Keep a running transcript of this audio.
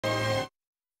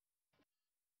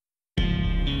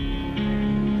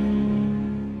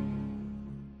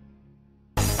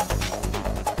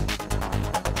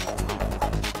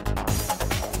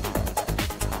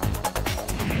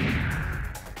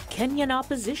Kenyan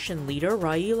opposition leader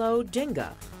Raila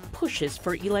Odinga pushes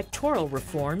for electoral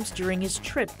reforms during his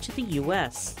trip to the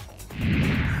U.S.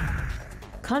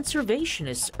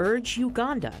 Conservationists urge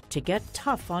Uganda to get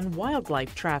tough on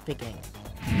wildlife trafficking.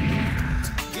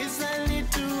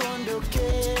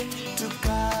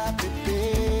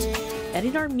 And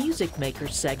in our Music Maker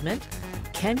segment,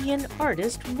 Kenyan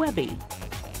artist Webby.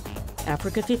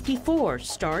 Africa 54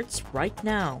 starts right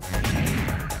now.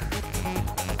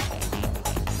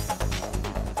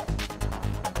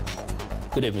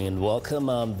 Good evening and welcome.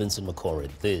 I'm Vincent McCory.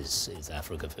 This is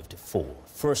Africa 54.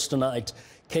 First tonight,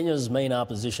 Kenya's main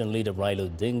opposition leader Raila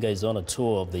Odinga is on a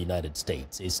tour of the United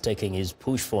States. He's taking his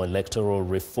push for electoral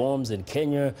reforms in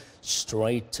Kenya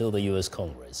straight to the U.S.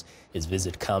 Congress. His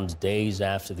visit comes days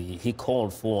after he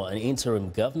called for an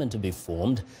interim government to be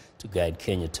formed to guide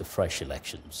Kenya to fresh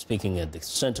elections. Speaking at the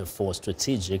Center for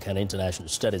Strategic and International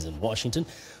Studies in Washington,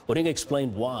 Odinga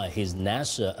explained why his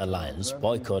NASA alliance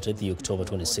boycotted the October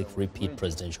 26th repeat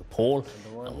presidential poll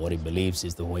and what he believes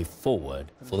is the way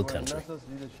forward for the country.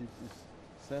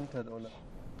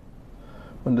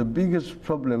 And the biggest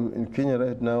problem in Kenya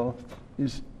right now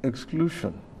is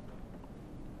exclusion.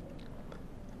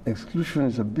 Exclusion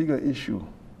is a bigger issue.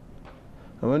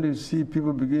 And when you see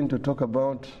people begin to talk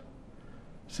about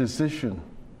secession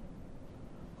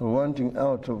or wanting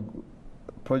out of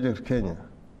Project Kenya,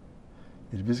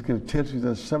 it basically tells you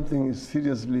that something is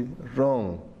seriously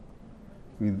wrong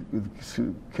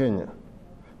with Kenya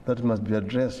that must be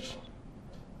addressed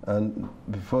and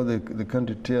before the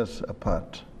country tears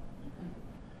apart.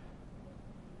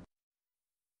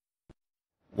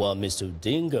 Well, Mr.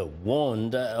 Odinga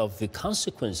warned of the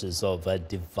consequences of a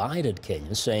divided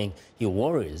Kenya, saying he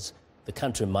worries the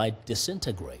country might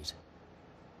disintegrate.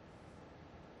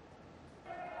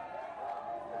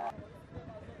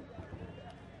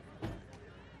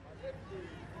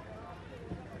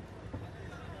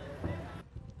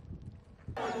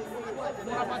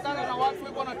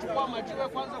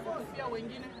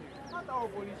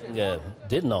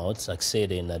 Did not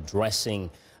succeed in addressing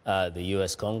the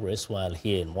U.S. Congress while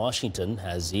here in Washington,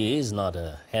 as he is not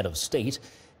a head of state,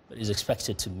 but is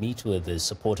expected to meet with his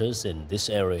supporters in this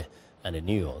area and in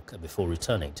New York before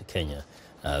returning to Kenya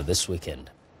this weekend.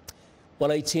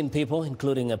 Well, 18 people,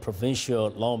 including a provincial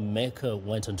lawmaker,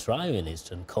 went on trial in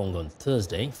eastern Congo on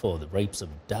Thursday for the rapes of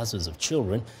dozens of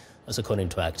children. That's according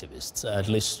to activists. At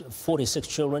least 46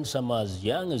 children, some as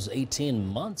young as 18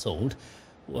 months old,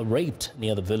 were raped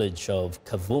near the village of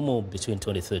Kavumu between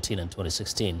 2013 and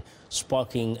 2016,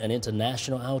 sparking an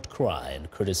international outcry and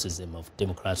criticism of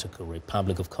Democratic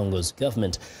Republic of Congo's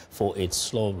government for its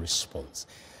slow response.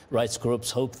 Rights groups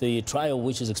hope the trial,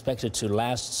 which is expected to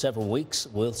last several weeks,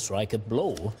 will strike a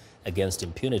blow against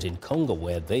impunity in Congo,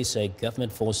 where they say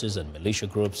government forces and militia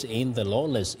groups in the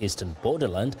lawless eastern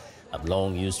borderland have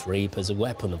long used rape as a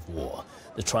weapon of war.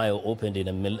 The trial opened in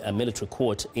a military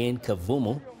court in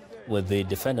Kavumu, with the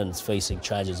defendants facing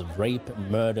charges of rape,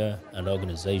 murder, and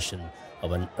organization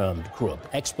of an armed group.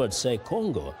 Experts say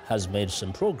Congo has made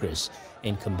some progress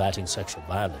in combating sexual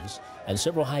violence, and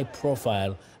several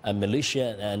high-profile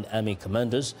militia and army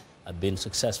commanders have been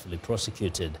successfully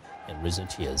prosecuted in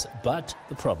recent years. But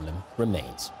the problem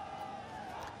remains.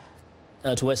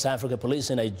 Now to West Africa,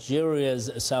 police in Nigeria's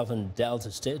southern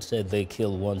Delta state said they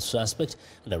killed one suspect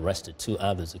and arrested two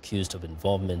others accused of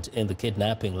involvement in the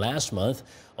kidnapping last month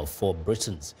of 4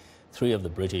 Britons. 3 of the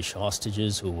British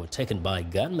hostages who were taken by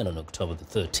gunmen on October the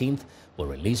 13th were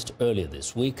released earlier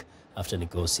this week after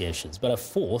negotiations. But a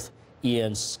 4th,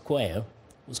 Ian Square,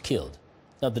 was killed.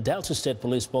 Now, the Delta State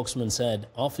Police spokesman said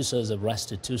officers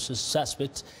arrested 2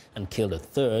 suspects and killed a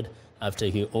 3rd after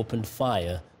he opened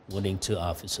fire, wounding 2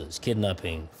 officers.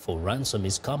 Kidnapping for ransom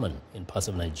is common in parts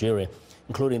of Nigeria,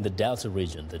 including the Delta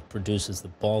region that produces the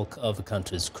bulk of the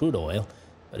country's crude oil,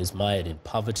 but is mired in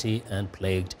poverty and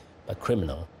plagued by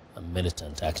criminal and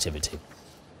militant activity.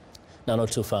 Now,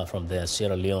 not too far from there,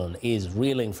 Sierra Leone is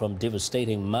reeling from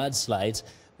devastating mudslides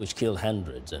which killed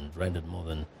hundreds and rendered more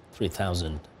than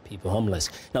 3,000 people homeless.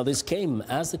 Now, this came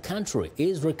as the country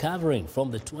is recovering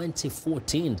from the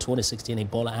 2014-2016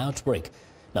 Ebola outbreak.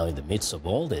 Now, in the midst of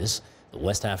all this, the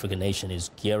West African nation is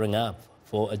gearing up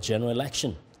for a general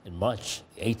election in March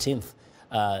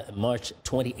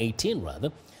 2018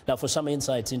 rather. Now, for some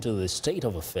insights into the state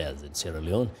of affairs in Sierra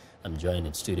Leone, I'm joined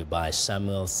in studio by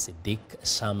Samuel Siddiq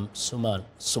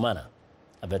Sumana,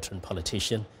 a veteran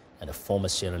politician and a former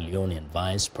Sierra Leonean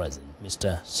vice president.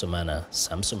 Mr. Sumana,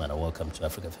 welcome to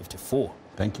Africa 54.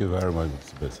 Thank you very much,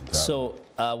 Mr. President. So,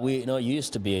 we know you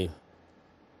used to be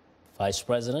vice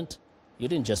president. You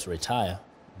didn't just retire.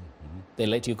 They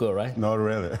let you go, right? Not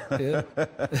really. Yeah.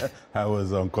 I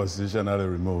was unconstitutionally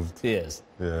removed. Yes.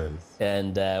 Yes.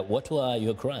 And what were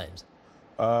your crimes?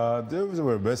 There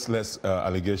were baseless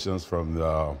allegations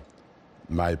from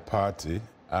my party.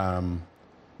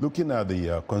 Looking at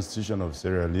the Constitution of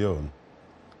Sierra Leone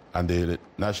and the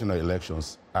National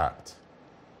Elections Act,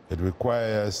 it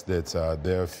requires that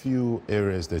there are few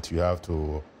areas that you have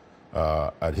to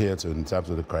adhere to in terms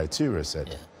of the criteria set.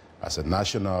 Yeah. As a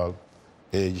national,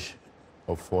 age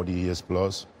of 40 years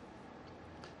plus,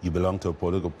 you belong to a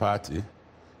political party,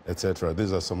 etc.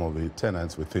 These are some of the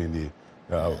tenets within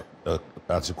the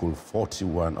Article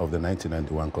 41 of the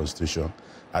 1991 Constitution,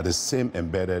 are the same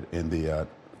embedded in the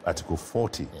Article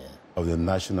 40 of the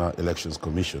National Elections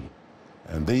Commission.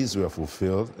 And these were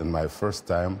fulfilled in my first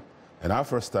time, in our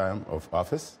first time of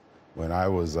office, when I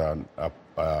was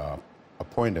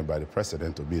appointed by the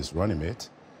president to be his running mate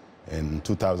in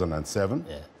 2007.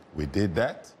 Yeah. We did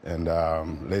that, and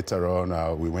later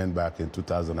on we went back in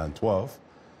 2012.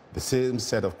 The same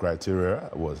set of criteria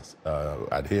was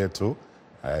adhered to.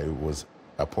 I was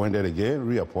appointed again,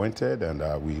 reappointed, and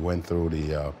we went through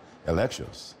the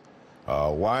elections.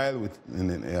 While in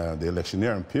the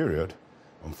electioneering period,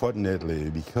 unfortunately,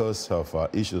 because of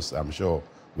issues I'm sure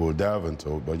we'll delve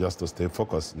into, but just to stay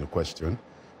focused in the question,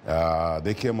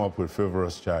 they came up with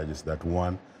frivolous charges that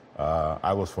one,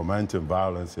 I was fomenting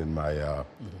violence in my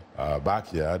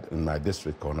backyard, in my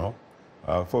district corner,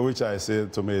 for which I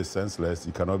said to me it's senseless.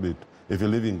 You cannot be, if you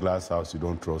live in glass house, you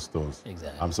don't throw stones.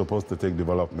 Exactly. I'm supposed to take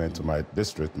development to my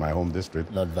district, my home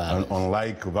district. Not violence.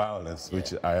 Unlike violence,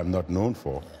 which I am not known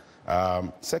for.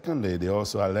 Yeah. Secondly, they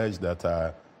also allege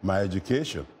that my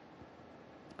education,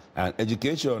 and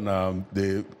education,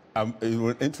 it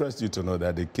will interest you to know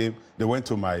that they went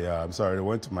to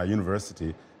my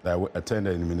university that I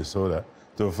attended in Minnesota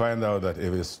to find out that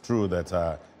it is true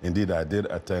that indeed I did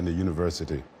attend the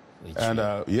university. And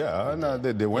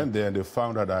they went there and they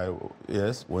found that I,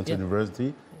 went to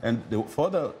university. And they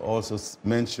further also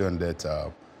mentioned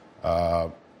that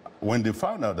when they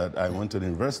found out that I went to the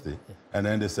university, and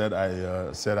then they said I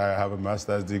have a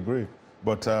master's degree.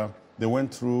 But they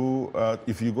went through,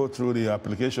 if you go through the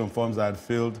application forms I had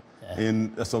filled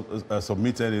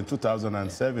submitted in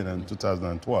 2007 and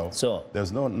 2012, so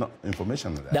there's no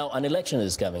information on that. Now, an election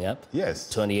is coming up. Yes.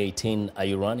 2018, are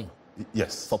you running?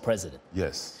 Yes. For president?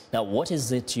 Yes. Now, what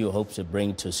is it you hope to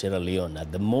bring to Sierra Leone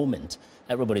at the moment?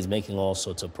 Everybody's making all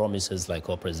sorts of promises like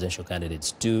all presidential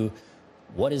candidates do.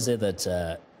 What is it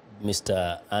that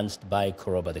Mr. Ernest Bai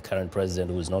Koroma, the current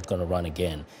president who is not going to run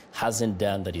again, hasn't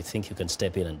done that you think you can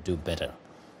step in and do better?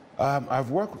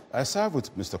 I served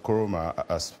with Mr. Koroma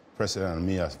as president and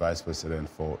me as vice president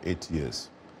for 8 years.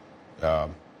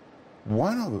 Some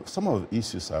of the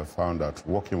issues I found out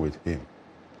working with him,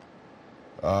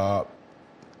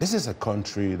 this is a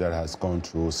country that has gone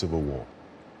through a civil war,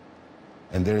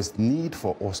 and there is need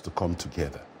for us to come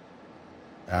together.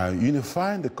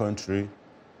 Unifying the country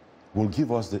will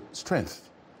give us the strength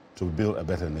to build a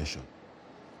better nation.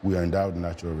 We are endowed with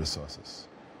natural resources.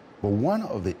 But one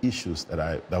of the issues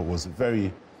that was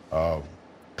very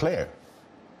clear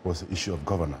was the issue of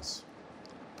governance,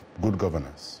 good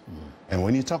governance. And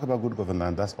when you talk about good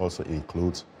governance, that also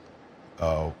includes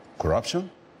corruption,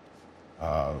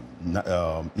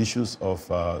 issues of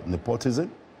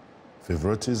nepotism,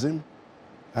 favoritism,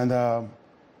 and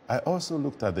I also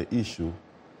looked at the issue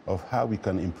of how we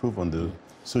can improve on the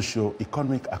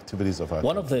socio-economic activities of our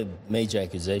One of the major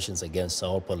accusations against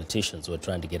all politicians who are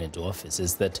trying to get into office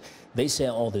is that they say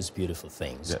all these beautiful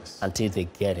things until they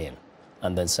get in,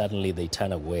 and then suddenly they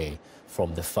turn away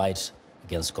from the fight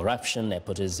against corruption,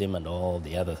 nepotism, and all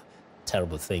the other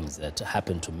terrible things that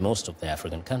happen to most of the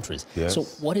African countries. Yes. So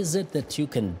what is it that you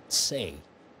can say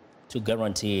to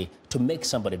guarantee, to make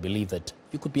somebody believe that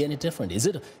you could be any different? Is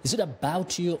it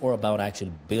about you or about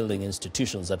actually building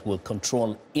institutions that will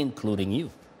control, including you?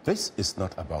 This is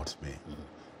not about me.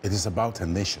 It is about a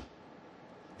nation,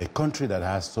 a country that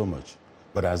has so much,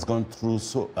 but has gone through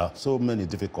so many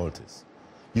difficulties.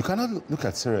 You cannot look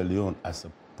at Sierra Leone as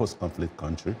a post-conflict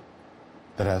country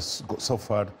that has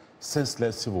suffered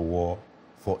senseless civil war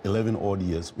for 11 odd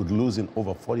years, with losing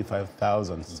over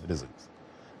 45,000 citizens.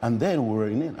 And then we were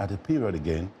at a period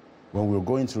again when we were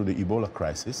going through the Ebola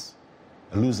crisis,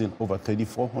 losing over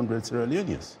 3,400 Sierra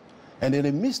Leoneans. And in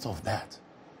the midst of that,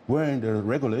 we're in the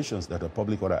regulations that are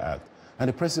Public Order Act, and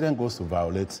the president goes to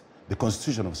violate the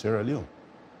Constitution of Sierra Leone,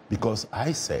 because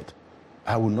I said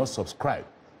I will not subscribe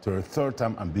to a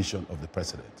third-term ambition of the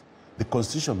president. The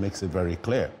Constitution makes it very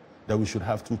clear that we should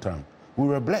have 2 terms. We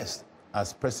were blessed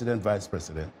as president, vice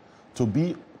president, to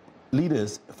be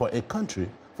leaders for a country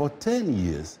for 10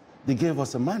 years. They gave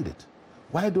us a mandate.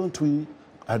 why don't we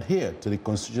adhere to the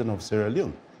Constitution of Sierra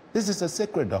Leone? This is a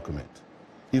sacred document.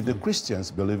 If the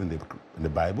Christians believe in the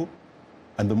Bible,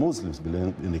 and the Muslims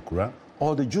believe in the Quran,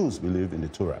 or the Jews believe in the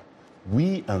Torah,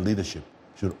 we and leadership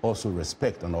should also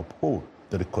respect and uphold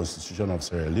the Constitution of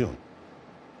Sierra Leone.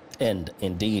 And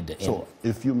indeed... So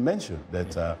if you mention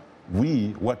that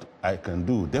what I can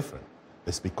do different,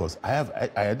 it's because I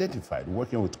identified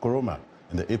working with Koroma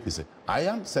in the APC. I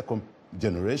am second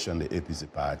generation the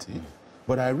APC party,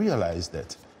 but I realized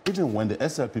that even when the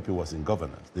SLPP was in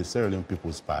governance, the Sierra Leone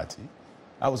People's Party,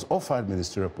 I was offered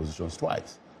ministerial positions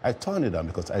twice. I turned it down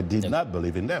because I did not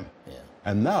believe in them. Yeah.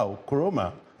 And now,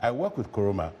 Koroma, I work with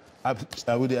Koroma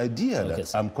with the idea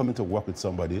that I'm coming to work with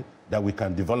somebody that we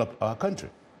can develop our country.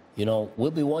 You know,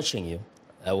 we'll be watching you.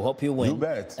 I hope you win. You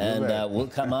bet. And we'll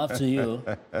come after you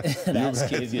and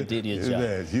ask you if you did your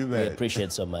job. You bet. We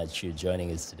appreciate so much you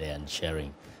joining us today and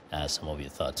sharing some of your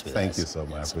thoughts with us. Thank you so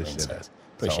much. I appreciate that.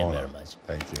 Appreciate it very much.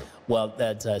 Thank you. Well,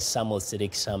 that's Samuel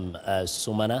Sidik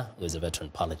Sumana, who is a veteran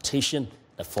politician,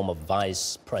 the former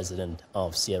vice president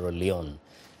of Sierra Leone.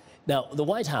 Now, the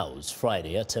White House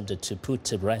Friday attempted to put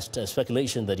to rest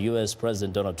speculation that U.S.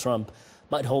 President Donald Trump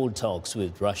might hold talks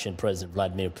with Russian President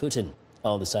Vladimir Putin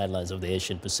on the sidelines of the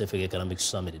Asian-Pacific Economic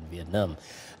Summit in Vietnam.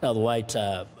 Now, the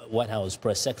White House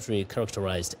press secretary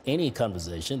characterized any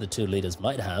conversation the two leaders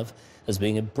might have as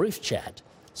being a brief chat.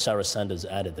 Sarah Sanders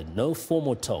added that no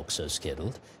formal talks are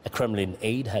scheduled. A Kremlin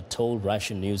aide had told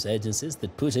Russian news agencies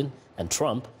that Putin and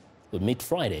Trump would meet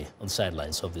Friday on the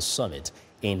sidelines of the summit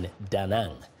in Da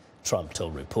Nang. Trump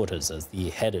told reporters as he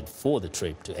headed for the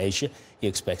trip to Asia, he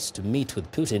expects to meet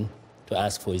with Putin to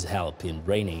ask for his help in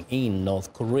reining in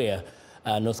North Korea's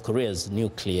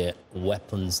nuclear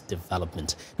weapons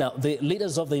development. Now, the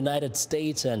leaders of the United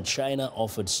States and China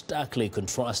offered starkly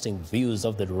contrasting views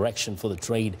of the direction for the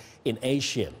trade in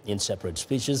Asia in separate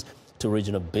speeches to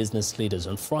regional business leaders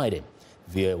on Friday.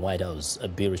 VOA White House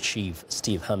Bureau Chief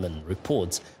Steve Herman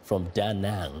reports from Da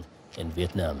Nang in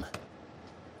Vietnam.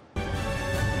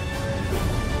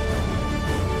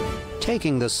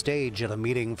 Taking the stage at a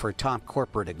meeting for top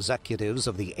corporate executives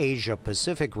of the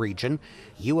Asia-Pacific region,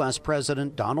 U.S.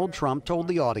 President Donald Trump told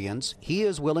the audience he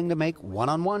is willing to make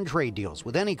one-on-one trade deals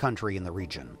with any country in the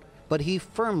region. But he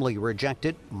firmly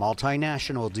rejected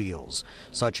multinational deals,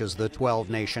 such as the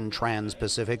 12-nation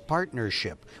Trans-Pacific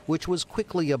Partnership, which was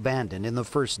quickly abandoned in the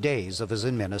first days of his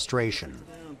administration.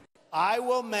 I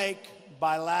will make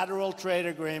bilateral trade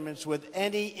agreements with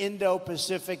any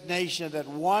Indo-Pacific nation that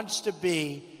wants to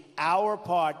be our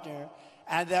partner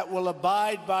and that will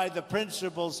abide by the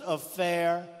principles of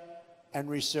fair and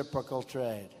reciprocal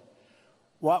trade.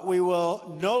 What we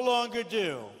will no longer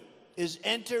do is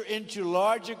enter into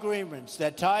large agreements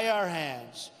that tie our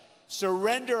hands,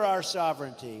 surrender our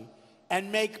sovereignty,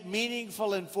 and make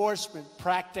meaningful enforcement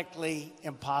practically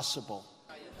impossible.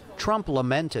 Trump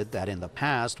lamented that in the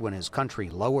past, when his country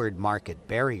lowered market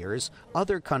barriers,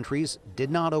 other countries did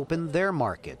not open their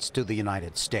markets to the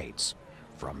United States.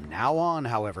 From now on,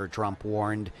 however, Trump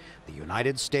warned, the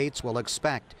United States will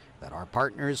expect that our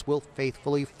partners will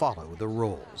faithfully follow the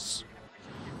rules.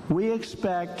 We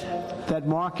expect that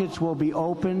markets will be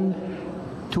open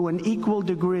to an equal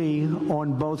degree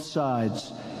on both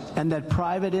sides, and that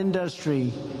private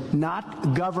industry,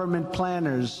 not government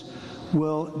planners,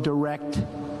 will direct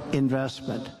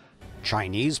investment.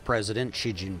 Chinese President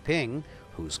Xi Jinping,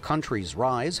 whose country's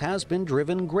rise has been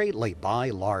driven greatly by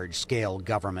large-scale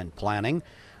government planning,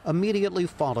 immediately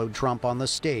followed Trump on the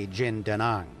stage in Da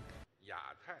Nang.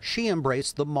 Xi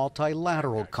embraced the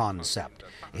multilateral concept,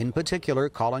 in particular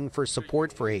calling for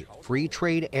support for a free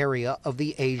trade area of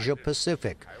the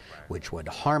Asia-Pacific, which would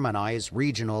harmonize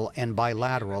regional and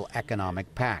bilateral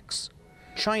economic pacts.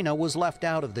 China was left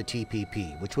out of the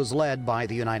TPP, which was led by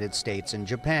the United States and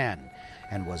Japan,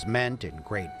 and was meant in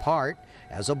great part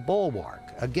as a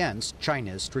bulwark against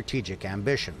China's strategic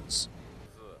ambitions.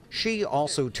 Xi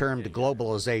also termed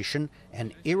globalization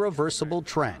an irreversible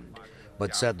trend,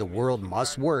 but said the world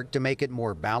must work to make it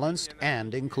more balanced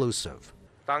and inclusive.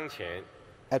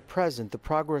 At present, the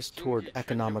progress toward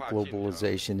economic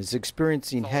globalization is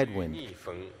experiencing headwind.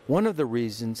 One of the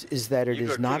reasons is that it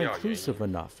is not inclusive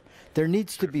enough. There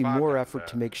needs to be more effort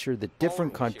to make sure that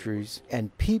different countries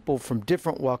and people from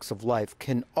different walks of life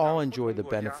can all enjoy the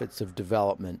benefits of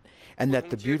development, and that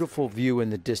the beautiful view in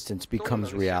the distance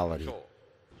becomes reality.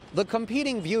 The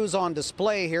competing views on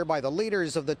display here by the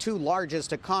leaders of the two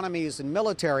largest economies and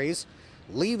militaries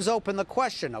leaves open the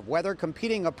question of whether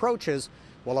competing approaches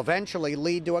will eventually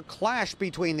lead to a clash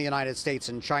between the United States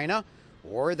and China,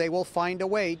 or they will find a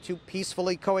way to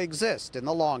peacefully coexist in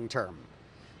the long term.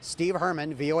 Steve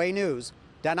Herman, VOA News,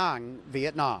 Da Nang,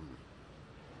 Vietnam.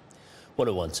 What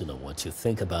I want to know what you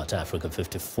think about Africa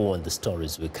 54 and the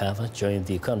stories we cover. Join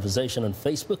the conversation on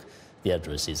Facebook. The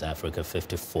address is Africa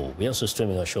 54. We're also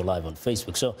streaming our show live on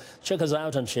Facebook. So check us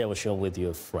out and share our show with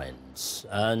your friends.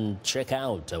 And check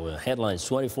out our headlines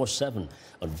 24/7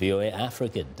 on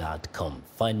voaafrica.com.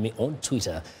 Find me on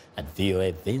Twitter at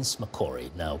VOA Vince McCory.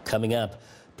 Now, coming up,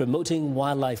 promoting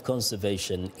wildlife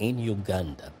conservation in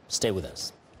Uganda. Stay with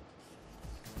us.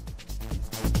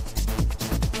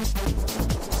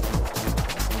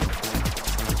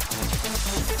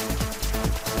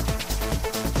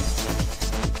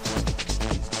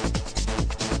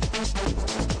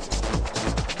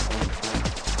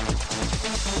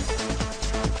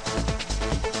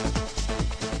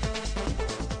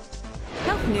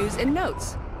 News and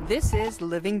notes. This is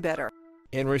Living Better.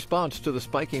 In response to the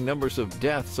spiking numbers of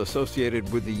deaths associated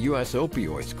with the U.S.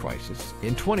 opioids crisis,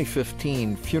 in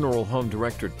 2015, funeral home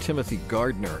director Timothy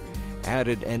Gardner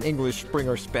added an English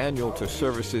Springer Spaniel to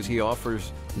services he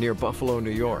offers near Buffalo,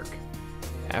 New York.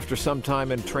 After some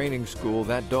time in training school,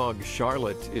 that dog,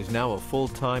 Charlotte, is now a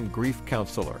full-time grief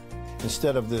counselor.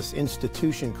 Instead of this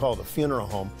institution called a funeral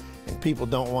home, and people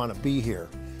don't want to be here,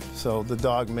 so the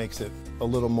dog makes it a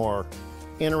little more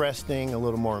interesting, a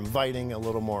little more inviting, a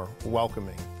little more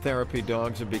welcoming. Therapy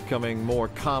dogs are becoming more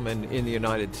common in the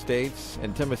United States,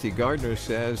 and Timothy Gardner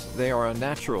says they are a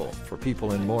natural for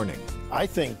people in mourning. I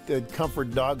think that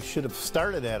comfort dogs should have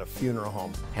started at a funeral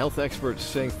home. Health experts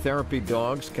say therapy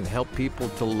dogs can help people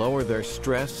to lower their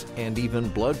stress and even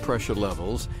blood pressure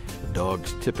levels. The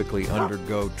dogs typically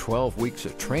undergo 12 weeks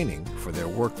of training for their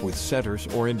work with setters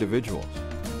or individuals.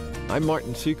 I'm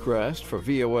Martin Seacrest for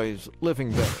VOA's Living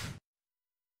Better.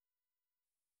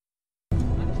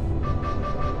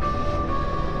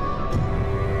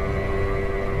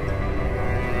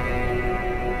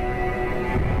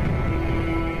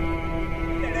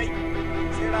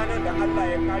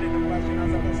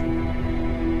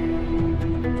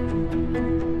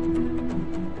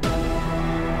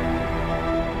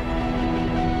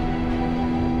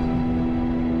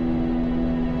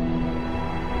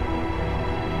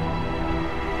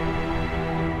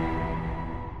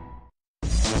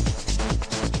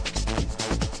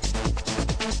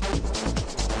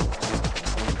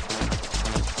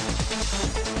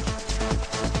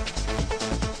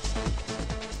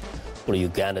 Well,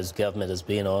 Uganda's government has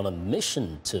been on a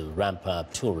mission to ramp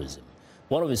up tourism.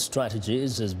 One of its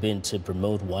strategies has been to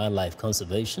promote wildlife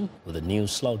conservation with a new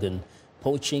slogan,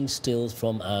 "Poaching steals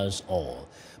from us all."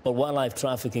 But wildlife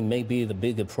trafficking may be the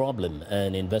bigger problem.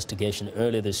 An investigation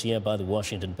earlier this year by the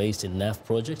Washington-based NAF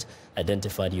project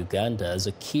identified Uganda as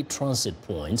a key transit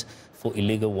point for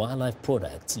illegal wildlife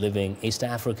products leaving East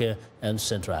Africa and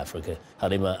Central Africa.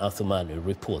 Halima Athumanu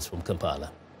reports from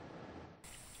Kampala.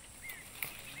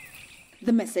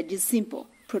 The message is simple: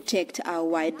 protect our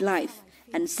wildlife,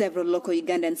 and several local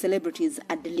Ugandan celebrities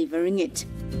are delivering it.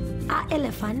 Our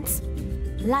elephants,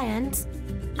 lions,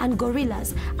 and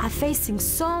gorillas are facing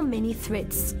so many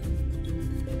threats.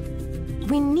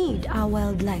 We need our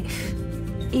wildlife.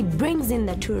 It brings in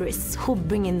the tourists who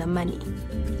bring in the money.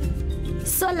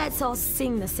 So let's all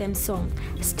sing the same song,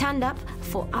 stand up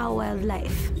for our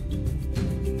wildlife.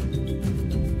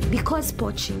 Because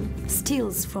poaching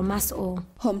steals from us all.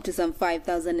 Home to some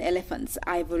 5,000 elephants,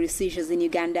 ivory seizures in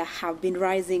Uganda have been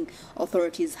rising.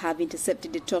 Authorities have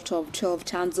intercepted a total of 12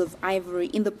 tons of ivory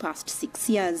in the past 6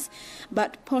 years.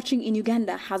 But poaching in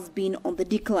Uganda has been on the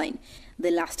decline. The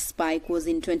last spike was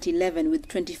in 2011 with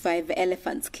 25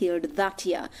 elephants killed that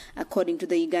year, according to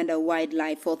the Uganda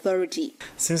Wildlife Authority.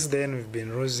 Since then, we've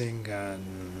been losing a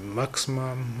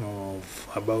maximum of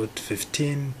about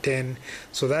 15, 10.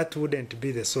 So that wouldn't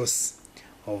be the source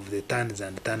of the tons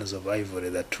and tons of ivory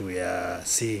that we are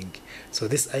seeing. So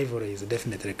this ivory is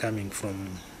definitely coming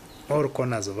from all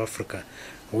corners of Africa.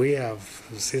 We have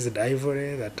seized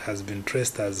ivory that has been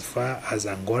traced as far as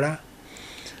Angola.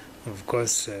 Of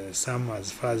course, some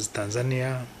as far as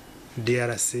Tanzania,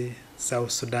 DRC, South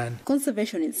Sudan.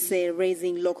 Conservationists say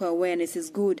raising local awareness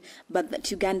is good, but that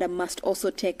Uganda must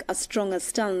also take a stronger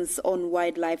stance on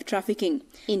wildlife trafficking.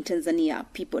 In Tanzania,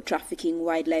 people trafficking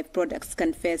wildlife products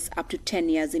can face up to 10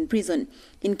 years in prison.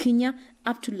 In Kenya,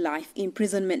 up to life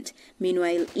imprisonment.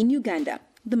 Meanwhile, in Uganda,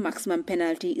 the maximum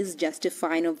penalty is just a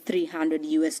fine of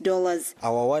 $300.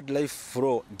 Our wildlife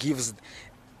law gives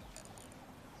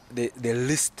the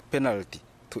least penalty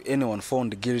to anyone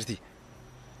found guilty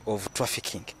of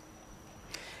trafficking.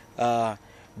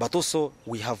 But also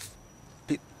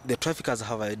the traffickers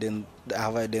have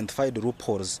identified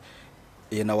loopholes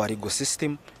in our legal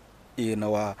system, in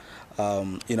our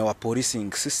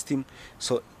policing system,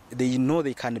 so they know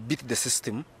they can beat the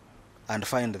system and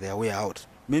find their way out.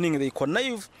 Meaning they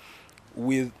connive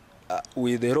with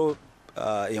the law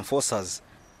enforcers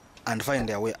and find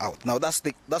their way out. Now that's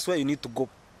where you need to go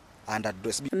and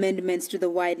address. Amendments to the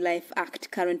Wildlife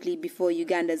Act currently before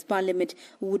Uganda's parliament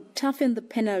would toughen the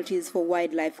penalties for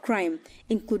wildlife crime,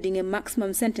 including a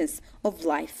maximum sentence of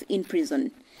life in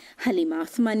prison. Halima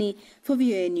Athmani for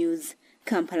VOA News,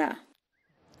 Kampala.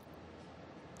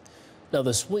 Now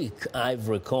this week,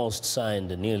 Ivory Coast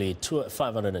signed a nearly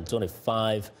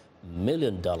 $525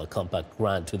 million compact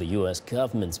grant to the U.S.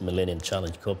 government's Millennium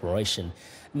Challenge Corporation.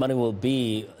 Money will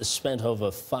be spent over a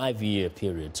 5-year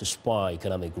period to spur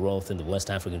economic growth in the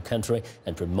West African country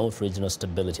and promote regional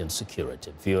stability and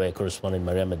security. VOA correspondent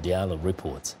Mariama Diallo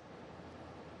reports.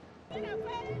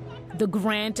 The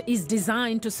grant is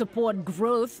designed to support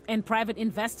growth and private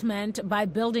investment by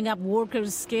building up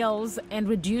workers' skills and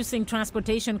reducing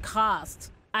transportation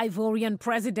costs. Ivorian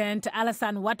President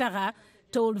Alassane Ouattara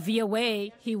told VOA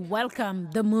he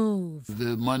welcomed the move.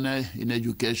 The money in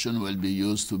education will be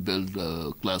used to build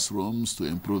classrooms, to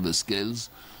improve the skills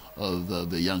of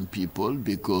the young people,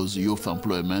 because youth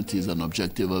employment is an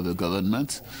objective of the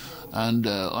government. And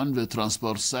on the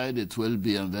transport side, it will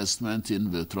be investment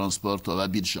in the transport of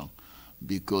Abidjan,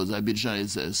 because Abidjan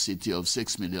is a city of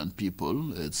 6 million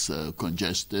people. It's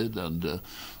congested, and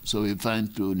so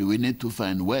we need to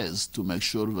find ways to make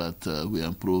sure that we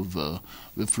improve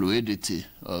the fluidity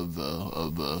of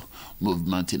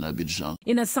movement in Abidjan.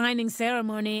 In a signing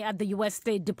ceremony at the U.S.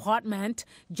 State Department,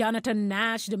 Jonathan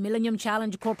Nash, the Millennium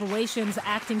Challenge Corporation's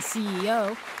acting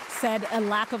CEO, said a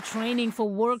lack of training for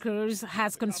workers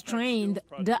has constrained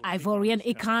the Ivorian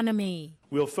economy.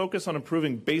 We'll focus on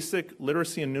improving basic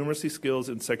literacy and numeracy skills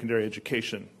in secondary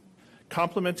education,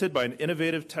 complemented by an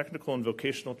innovative technical and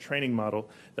vocational training model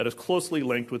that is closely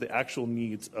linked with the actual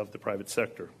needs of the private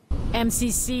sector.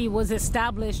 MCC was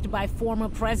established by former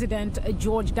President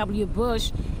George W.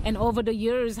 Bush and over the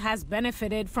years has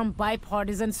benefited from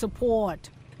bipartisan support.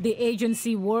 The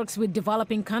agency works with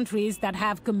developing countries that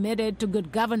have committed to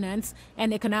good governance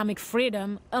and economic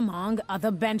freedom, among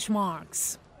other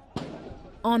benchmarks.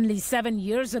 Only 7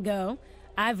 years ago,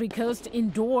 Ivory Coast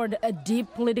endured a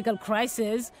deep political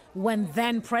crisis when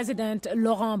then-President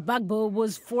Laurent Gbagbo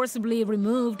was forcibly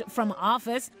removed from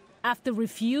office after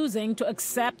refusing to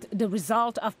accept the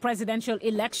result of presidential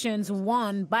elections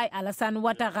won by Alassane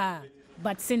Ouattara.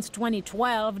 But since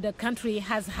 2012, the country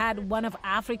has had one of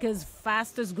Africa's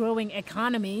fastest-growing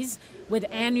economies, with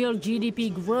annual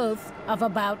GDP growth of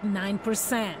about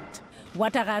 9%.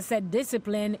 Ouattara said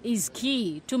discipline is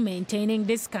key to maintaining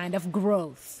this kind of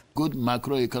growth. Good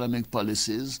macroeconomic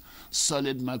policies,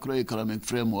 solid macroeconomic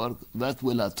framework that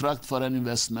will attract foreign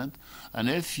investment. And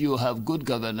if you have good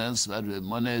governance, where the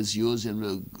money is used in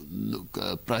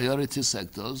the priority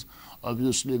sectors,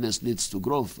 obviously this leads to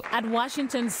growth. At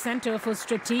Washington's Center for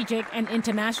Strategic and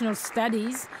International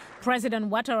Studies, President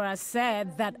Ouattara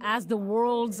said that as the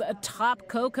world's top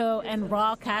cocoa and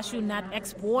raw cashew nut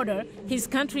exporter, his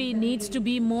country needs to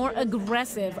be more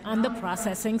aggressive on the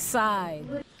processing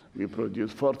side. We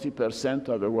produce 40%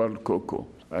 of the world cocoa,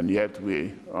 and yet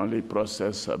we only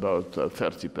process about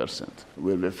 30%.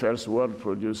 We're the first world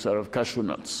producer of cashew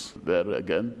nuts. There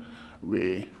again,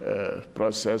 we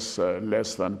process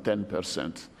less than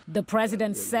 10%. The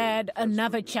president said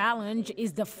another challenge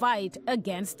is the fight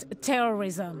against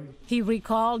terrorism. He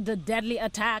recalled the deadly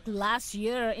attack last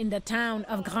year in the town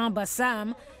of Grand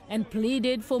Bassam and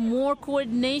pleaded for more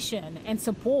coordination and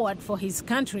support for his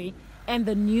country and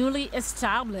the newly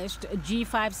established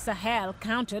G5 Sahel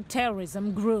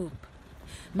counter-terrorism group.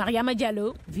 Mariama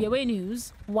Diallo, VOA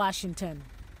News, Washington.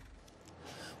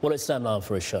 Well, it's time now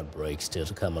for a short break. Still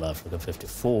to come on Africa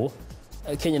 54.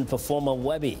 Kenyan performer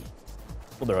Webby.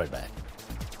 We'll be right back.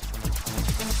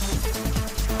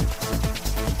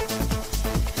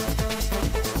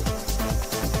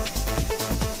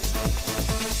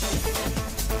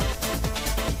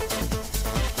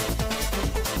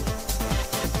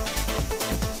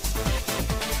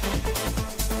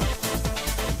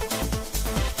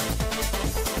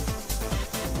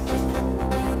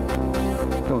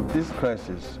 So this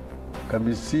crisis can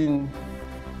be seen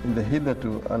in the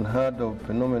hitherto unheard of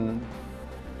phenomenon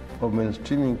of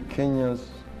mainstreaming Kenya's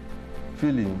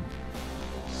feeling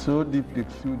so deeply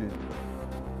excluded.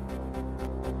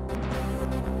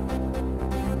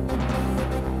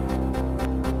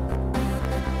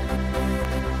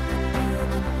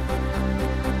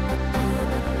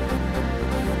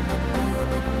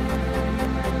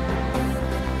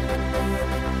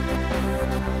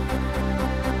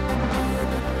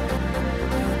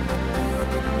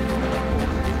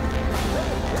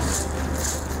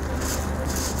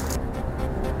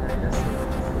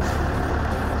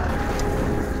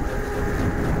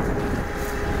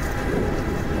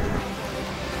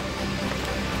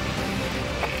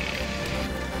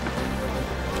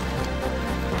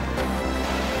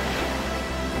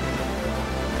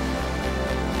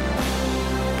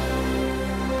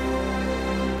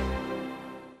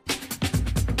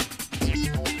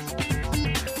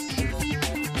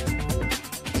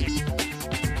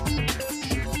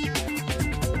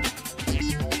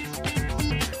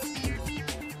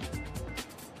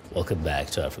 Welcome back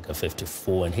to Africa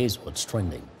 54, and here's what's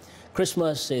trending.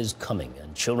 Christmas is coming,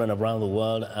 and children around the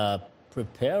world are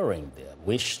preparing their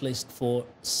wish list for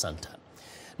Santa.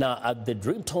 Now, at the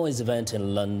Dream Toys event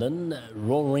in London,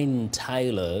 Roaring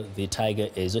Tyler the Tiger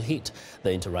is a hit. The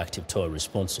interactive toy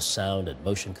responds to sound and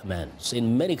motion commands.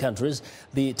 In many countries,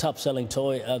 the top-selling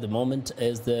toy at the moment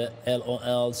is the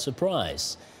LOL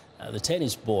Surprise. The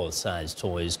tennis ball-sized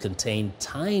toys contain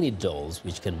tiny dolls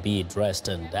which can be dressed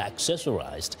and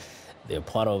accessorized. They're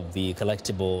part of the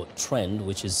collectible trend,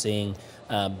 which is seeing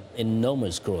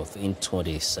enormous growth in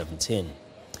 2017.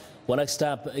 Well, next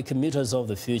up, commuters of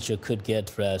the future could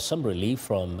get some relief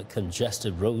from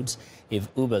congested roads if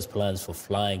Uber's plans for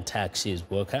flying taxis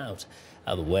work out.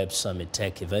 At the Web Summit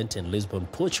Tech event in Lisbon,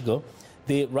 Portugal,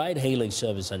 the ride-hailing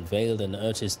service unveiled an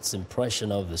artist's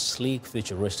impression of the sleek,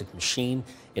 futuristic machine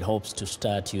it hopes to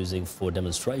start using for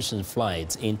demonstration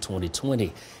flights in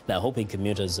 2020. Now, hoping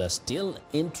commuters are still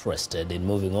interested in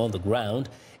moving on the ground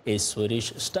is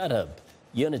Swedish startup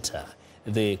Unita.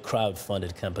 The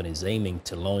crowd-funded company is aiming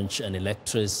to launch an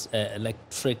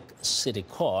electric city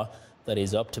car that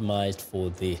is optimized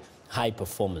for the high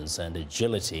performance and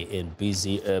agility in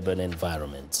busy urban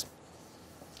environments.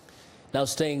 Now,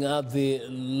 staying at the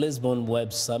Lisbon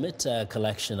Web Summit, a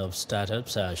collection of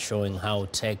startups are showing how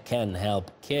tech can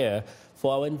help care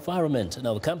for our environment.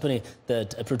 Now, the company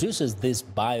that produces this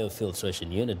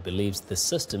biofiltration unit believes the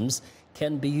systems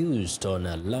can be used on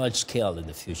a large scale in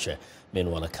the future.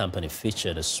 Meanwhile, a company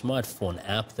featured a smartphone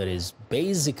app that is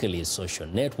basically a social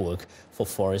network for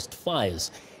forest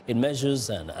fires. It measures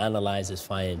and analyzes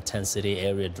fire intensity,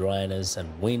 area dryness, and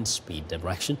wind speed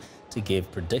direction to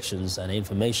give predictions and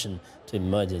information to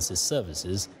emergency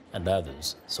services and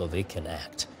others so they can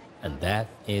act. And that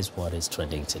is what is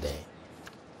trending today.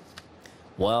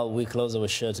 Well, we close our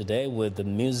show today with the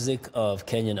music of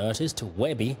Kenyan artist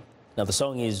Webby. Now, the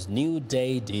song is New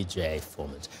Day DJ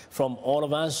format. From all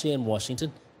of us here in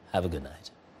Washington, have a good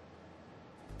night.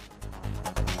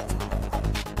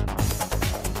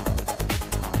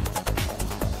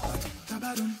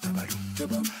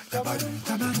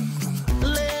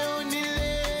 Leo ni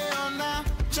leo na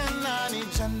jana ni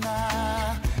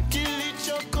jana,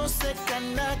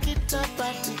 kilichokosekana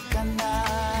kitapatikana,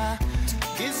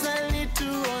 giza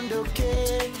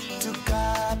lituondoke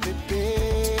tukapepe.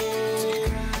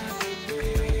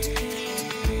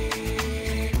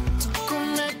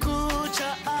 Kumekucha,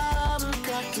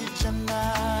 amka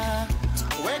kijana,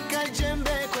 weka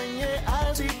jembe kwenye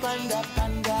ardhi, panda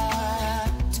panda,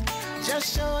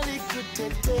 jasho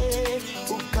likutete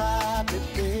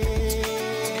ukapepe.